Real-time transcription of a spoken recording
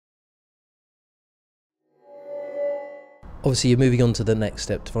Obviously, you're moving on to the next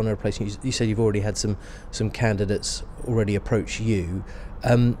step to find a replacement. You said you've already had some candidates already approach you.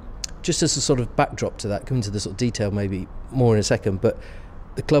 Just as a sort of backdrop to that, come into the sort of detail maybe more in a second, but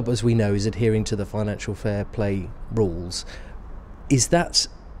the club, as we know, is adhering to the financial fair play rules. Is that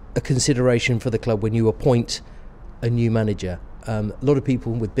a consideration for the club when you appoint a new manager? A lot of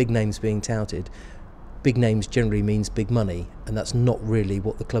people with big names being touted, big names generally means big money, and that's not really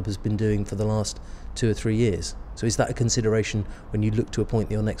what the club has been doing for the last 2 or 3 years. So is that a consideration when you look to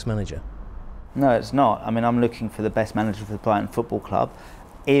appoint your next manager? No, it's not. I mean, I'm looking for the best manager for the Brighton Football Club.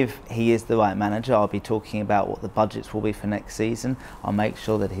 If he is the right manager, I'll be talking about what the budgets will be for next season. I'll make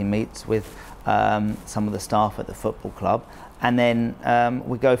sure that he meets with some of the staff at the football club, and then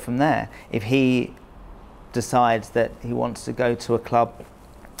we go from there. If he decides that he wants to go to a club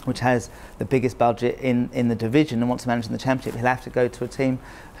which has the biggest budget in the division and wants to manage in the Championship, he'll have to go to a team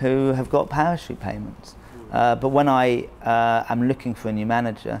who have got parachute payments. But when I am looking for a new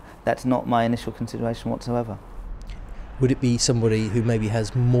manager, that's not my initial consideration whatsoever. Would it be somebody who maybe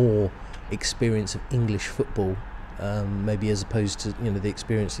has more experience of English football, maybe as opposed to the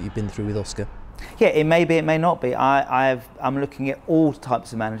experience that you've been through with Oscar? Yeah, it may be, it may not be. I'm looking at all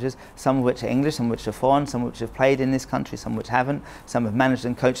types of managers, some of which are English, some of which are foreign, some of which have played in this country, some which haven't, some have managed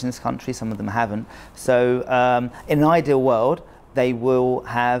and coached in this country, some of them haven't. So in an ideal world, they will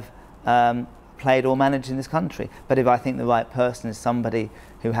have played or managed in this country. But if I think the right person is somebody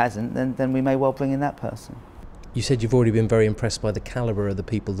who hasn't, then we may well bring in that person. You said you've already been very impressed by the calibre of the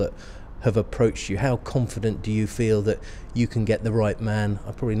people that have approached you. How confident do you feel that you can get the right man?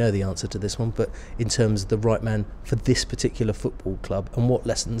 I probably know the answer to this one, but in terms of the right man for this particular football club, and what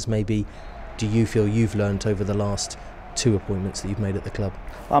lessons maybe do you feel you've learnt over the last 2 appointments that you've made at the club?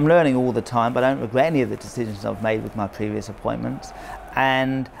 Well, I'm learning all the time, but I don't regret any of the decisions I've made with my previous appointments,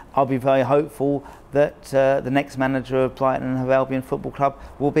 and I'll be very hopeful that the next manager of Brighton Hove Albion Football Club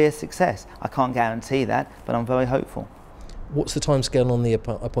will be a success. I can't guarantee that, but I'm very hopeful. What's the timescale on the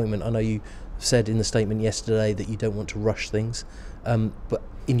appointment? I know you said in the statement yesterday that you don't want to rush things, but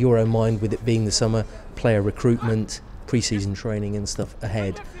in your own mind, with it being the summer, player recruitment, pre-season training and stuff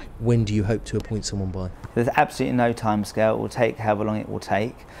ahead, when do you hope to appoint someone by? There's absolutely no timescale. It will take however long it will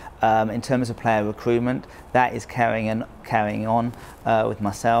take. In terms of player recruitment, that is carrying on with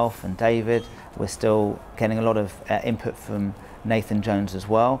myself and David. We're still getting a lot of input from Nathan Jones as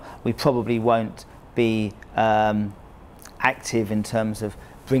well. We probably won't be active in terms of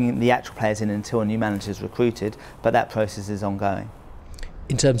bringing the actual players in until a new manager is recruited, but that process is ongoing.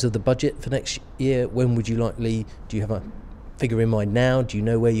 In terms of the budget for next year, when would you likely, do you have a figure in mind now? Do you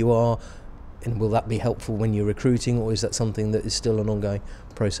know where you are? And will that be helpful when you're recruiting, or is that something that is still an ongoing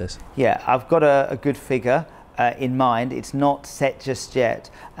process? Yeah, I've got a good figure in mind. It's not set just yet,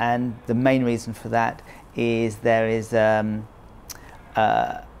 and the main reason for that is there is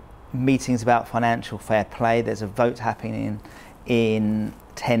meetings about financial fair play. There's a vote happening in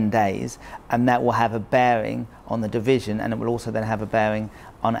 10 days, and that will have a bearing on the division, and it will also then have a bearing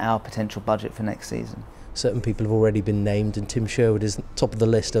on our potential budget for next season. Certain people have already been named, and Tim Sherwood is top of the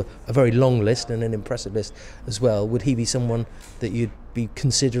list, a very long list and an impressive list as well. Would he be someone that you'd be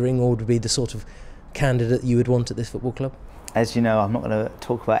considering, or would be the sort of candidate you would want at this football club? As you know, I'm not going to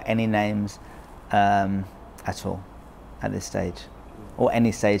talk about any names at all at this stage, or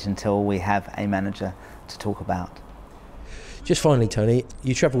any stage until we have a manager to talk about. Just finally, Tony,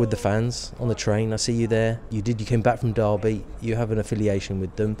 you travel with the fans on the train. I see you there. You came back from Derby. You have an affiliation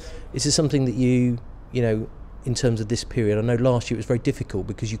with them. Is this something that you know, in terms of this period? I know last year it was very difficult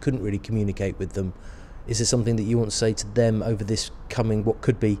because you couldn't really communicate with them. Is there something that you want to say to them over this coming, what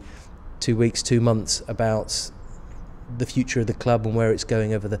could be 2 weeks, 2 months, about the future of the club and where it's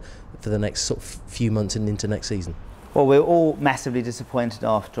going over for the next sort of few months and into next season? Well, we're all massively disappointed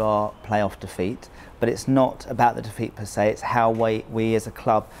after our playoff defeat, but it's not about the defeat per se, it's how we as a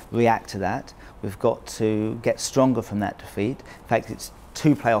club react to that. We've got to get stronger from that defeat. In fact, it's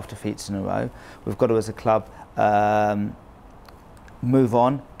 2 playoff defeats in a row. We've got to, as a club, move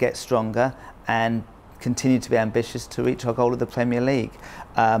on, get stronger, and continue to be ambitious to reach our goal of the Premier League.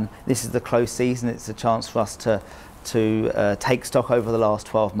 This is the close season. It's a chance for us to take stock over the last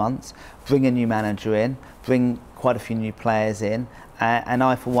 12 months, bring a new manager in, bring quite a few new players in, and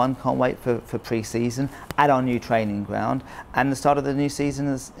I, for one, can't wait for pre-season at our new training ground and the start of the new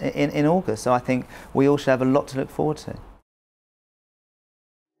season in August. So I think we all should have a lot to look forward to.